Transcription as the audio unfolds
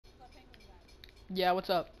Yeah, what's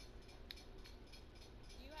up?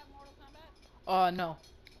 Do you have Mortal Kombat? No.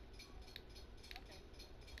 Okay.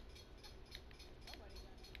 Nobody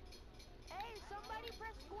got any Mortal Kombat. Hey, I don't know somebody if it's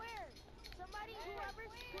press free. square. Somebody, Hey,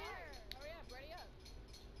 whoever's pink. hurry up, ready up.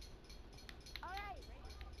 Alright.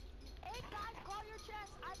 Hey guys, call your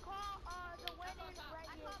chest. I call the I call winners top. right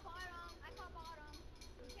I here. call bottom. I call bottom.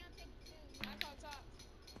 You can't take two. You I have call to. top.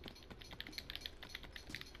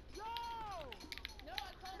 Yo! No,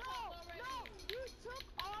 I called top No! No! already. You took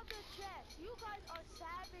all the chests. You guys are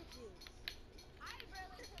savages. I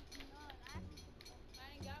barely took none. I actually took both.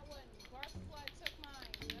 I ain't got one. Barfly took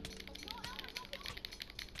mine. That's supposed to No, be Elmer, mine. don't kill me.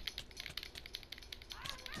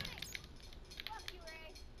 I'm running. Fuck you,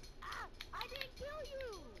 Ray. Ah! I didn't kill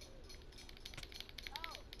you!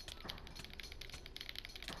 Oh.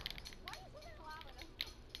 Why are you swimming in lava though?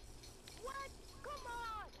 What? Come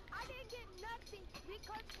on! I didn't get nothing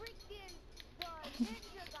because freaking the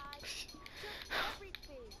ninja guy took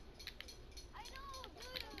everything. I know,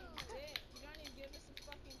 Fucking dude. dick. You don't even give us a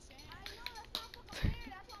fucking I chance. know, that's not fucking fair.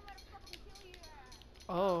 That's why I'm gonna fucking kill your ass.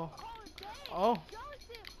 Oh. Oh, dang! Oh.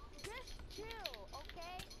 Joseph, just chill,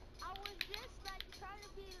 okay? I was just like trying to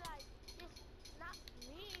be like, just not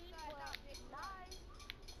You mean, guys but out dick run. nice.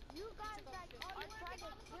 You guys took like off Oh, you are wanna trying take to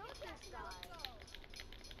all the kill fucking this chests? Now let's guy. go.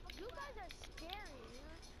 Fuck You you guys at? are scary,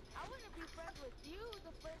 dude. I wouldn't be friends with you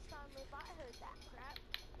the first time if I heard that crap.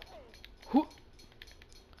 Hey, Who?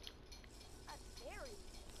 that's scary.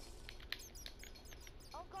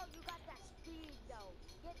 Uncle, you got that speed though.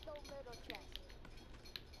 Get the middle chest.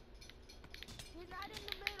 He's not in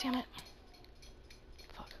the Damn middle. it.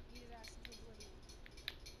 Fuck. Beat his ass into oblivion.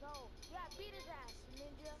 No. Yeah, beat his ass,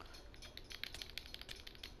 ninja.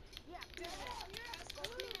 Yeah, beat his ass. Damn, your ass Go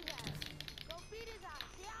beat his flew. ass. Go beat his ass.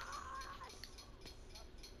 Yes!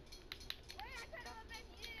 Ray, I could have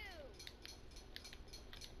avenged you.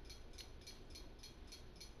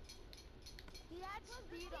 He had Cause this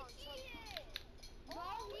speed he on something. cheated. No,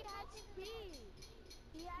 Oh, he we had both cheated on it. speed.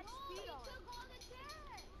 He had No, speed he on. took all the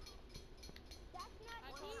chests. That's not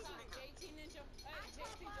I call top. cheating. JT Ninja. I Hey,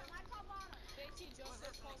 call bottom. I call bottom. JT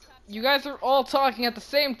Joseph calls top You chest. guys are all talking at the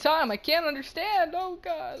same time. I can't understand. Oh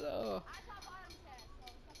god. Oh. I call bottom chest. So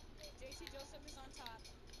suck a dick. JT Joseph is on top.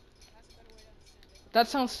 That's a better way to understand it. That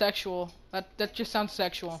sounds sexual. That I'm the just sounds dominant.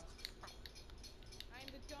 sexual.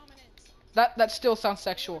 I'm the dominant. That still sounds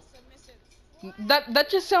You are sexual. submissive. What? That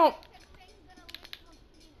just sound Ray kept saying he's gonna lick someone's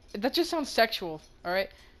penis. that just sounds sexual. All right.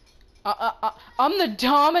 I'm the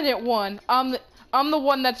dominant one. I'm the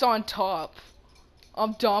one that's on top.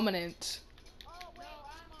 I'm dominant. Oh No, wait.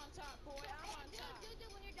 I'm on top, boy. So, I'm hey, on top.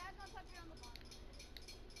 dude, when your dad's on top, you're on the bottom.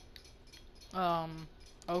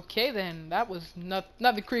 Okay then. That was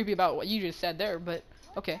nothing creepy about what you just said there, but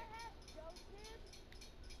What the okay. heck, Joseph?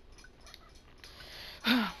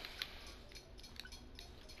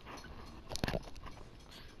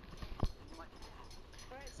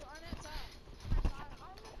 Alright, so I'm at top. I'm at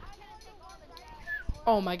bottom. I'm I gonna wonder take all what the right chests. there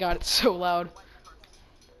Oh was. my god, it's so loud.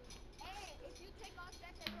 Hey, if you take all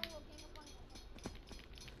chests, everyone will gang up on you.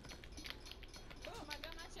 Boom, I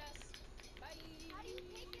got my chest. Bye. How do you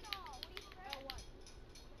take it all? What do you press? L1.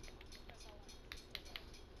 Press L1 to take it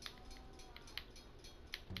all.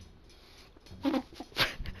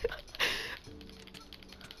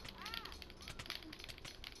 Ah!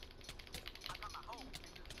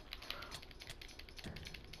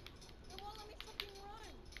 It won't let me fucking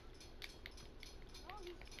run. No,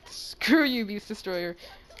 he's that's Screw you, Beast Destroyer.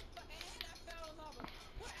 What the fuck? And I fell in lava.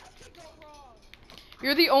 What else could go wrong?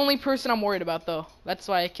 You're the only person I'm worried about, though. That's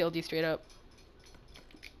why I killed you straight up.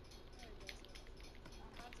 Alright, Joseph.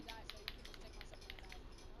 I'm about to die, so you can just take my stuff when I die.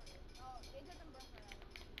 oh, it doesn't burn forever.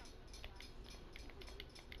 You probably might survive.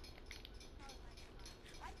 You probably might survive.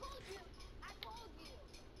 I told you. I told you.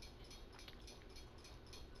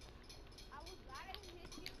 I was glad I didn't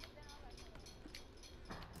hit you, but then I was like, hold up.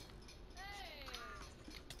 Hey!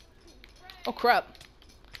 Oh Ray! crap.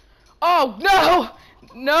 Oh no!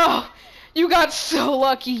 No! You got so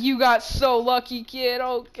lucky. You got so lucky, kid.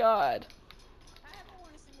 Oh god. I haven't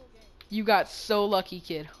won a single game. You got so lucky,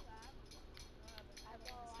 kid. You have. No, I haven't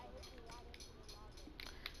Bro, won a I single hit game. you right into the lava.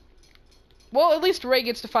 Well, at least Ray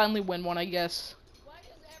gets to finally win one, I guess. Why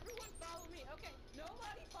does everyone follow me? Okay,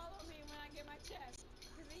 nobody follow me when I get my chest.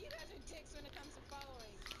 Because you guys are dicks when it comes to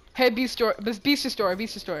following. Hey, Beast Destroyer, Beast Destroyer,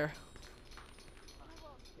 Beast Destroyer.